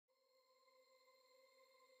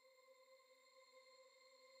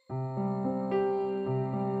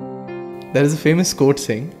There is a famous quote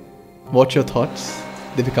saying, watch your thoughts,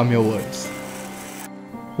 they become your words.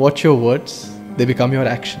 Watch your words, they become your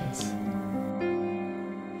actions.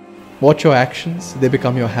 Watch your actions, they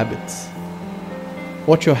become your habits.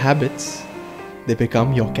 Watch your habits, they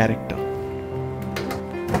become your character.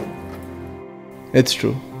 It's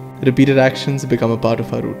true, repeated actions become a part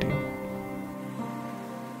of our routine.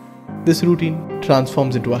 This routine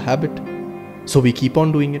transforms into a habit, so we keep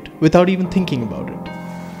on doing it without even thinking about it.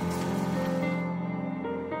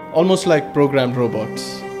 Almost like programmed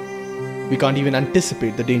robots, we can't even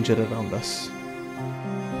anticipate the danger around us.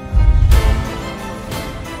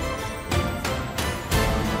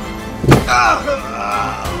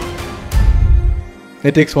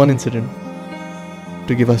 It takes one incident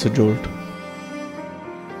to give us a jolt.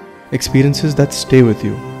 Experiences that stay with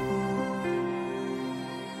you.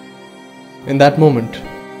 In that moment,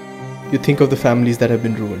 you think of the families that have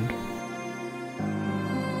been ruined.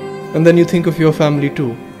 And then you think of your family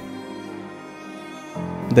too.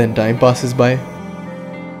 Then time passes by.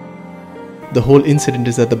 The whole incident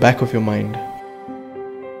is at the back of your mind.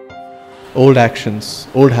 Old actions,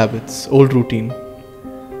 old habits, old routine,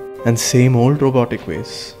 and same old robotic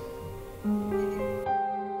ways.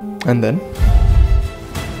 And then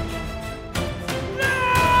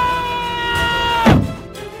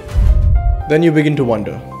you begin to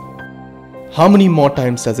wonder, how many more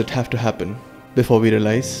times does it have to happen before we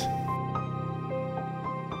realize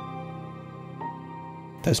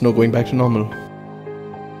there's no going back to normal?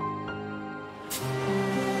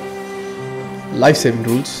 Life-saving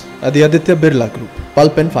rules at the Aditya Birla Group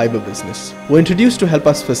pulp and fiber business were introduced to help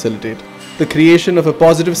us facilitate the creation of a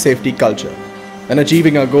positive safety culture and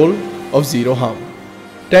achieving our goal of zero harm.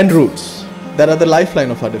 10 rules that are the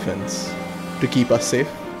lifeline of our defense to keep us safe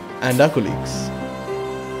and our colleagues.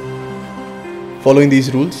 Following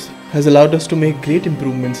these rules has allowed us to make great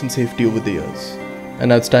improvements in safety over the years, and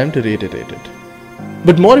now it's time to reiterate it.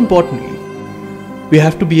 But more importantly, we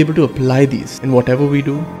have to be able to apply these in whatever we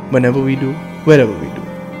do, whenever we do, wherever we do.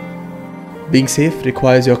 Being safe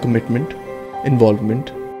requires your commitment,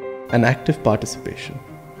 involvement, and active participation.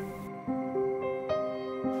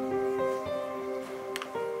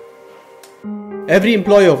 Every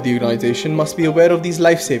employee of the organization must be aware of these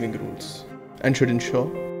life-saving rules and should ensure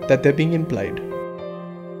that they're being implied.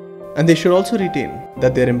 And they should also retain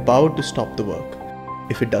that they're empowered to stop the work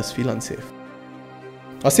if it does feel unsafe.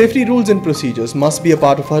 Our safety rules and procedures must be a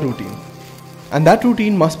part of our routine, and that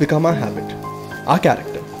routine must become our habit, our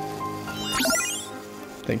character.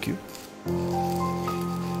 Thank you.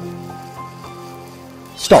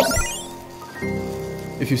 Stop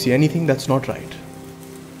if you see anything that's not right.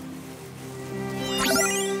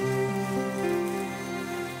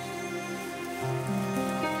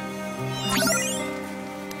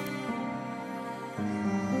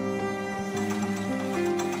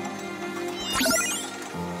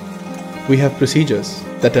 We have procedures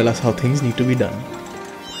that tell us how things need to be done.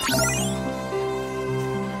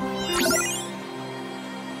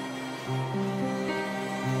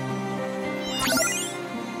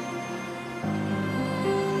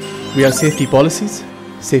 We have safety policies,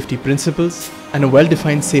 safety principles, and a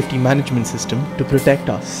well-defined safety management system to protect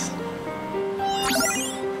us.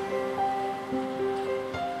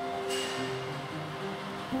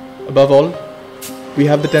 Above all, we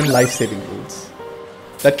have the 10 life-saving rules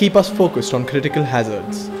that keep us focused on critical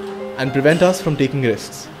hazards and prevent us from taking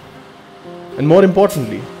risks. And more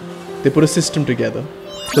importantly, they put a system together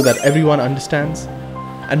so that everyone understands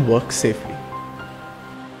and works safely.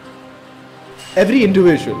 Every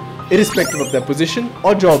individual, irrespective of their position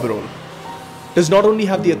or job role, does not only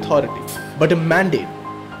have the authority, but a mandate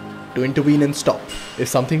to intervene and stop if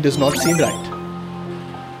something does not seem right.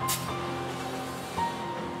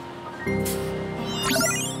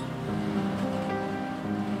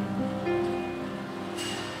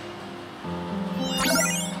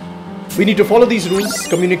 We need to follow these rules,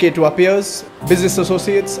 communicate to our peers, business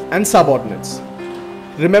associates, and subordinates.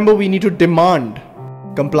 Remember, we need to demand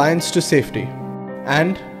compliance to safety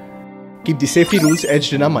and keep the safety rules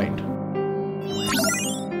etched in our mind.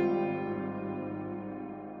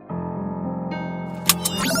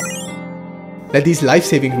 Let these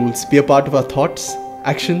life-saving rules be a part of our thoughts,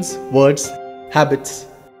 actions, words, habits,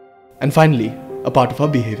 and finally, a part of our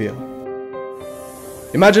behavior.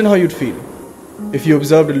 Imagine how you'd feel if you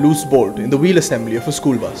observed a loose bolt in the wheel assembly of a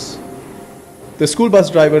school bus. The school bus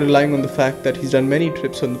driver, relying on the fact that he's done many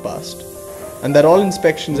trips in the past and that all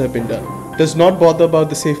inspections have been done, does not bother about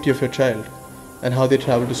the safety of your child and how they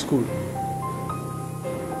travel to school.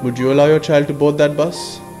 Would you allow your child to board that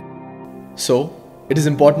bus? So, it is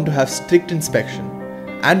important to have strict inspection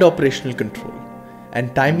and operational control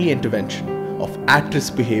and timely intervention of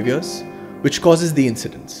at-risk behaviors which causes the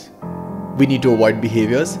incidents. We need to avoid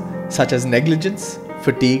behaviors such as negligence,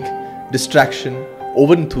 fatigue, distraction,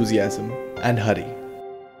 overenthusiasm, and hurry.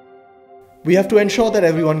 We have to ensure that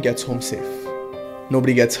everyone gets home safe.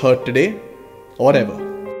 Nobody gets hurt today or ever.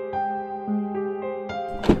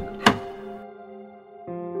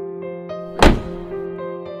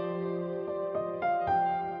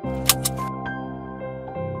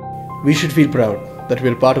 We should feel proud that we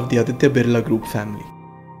are part of the Aditya Birla Group family,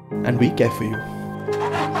 and we care for you.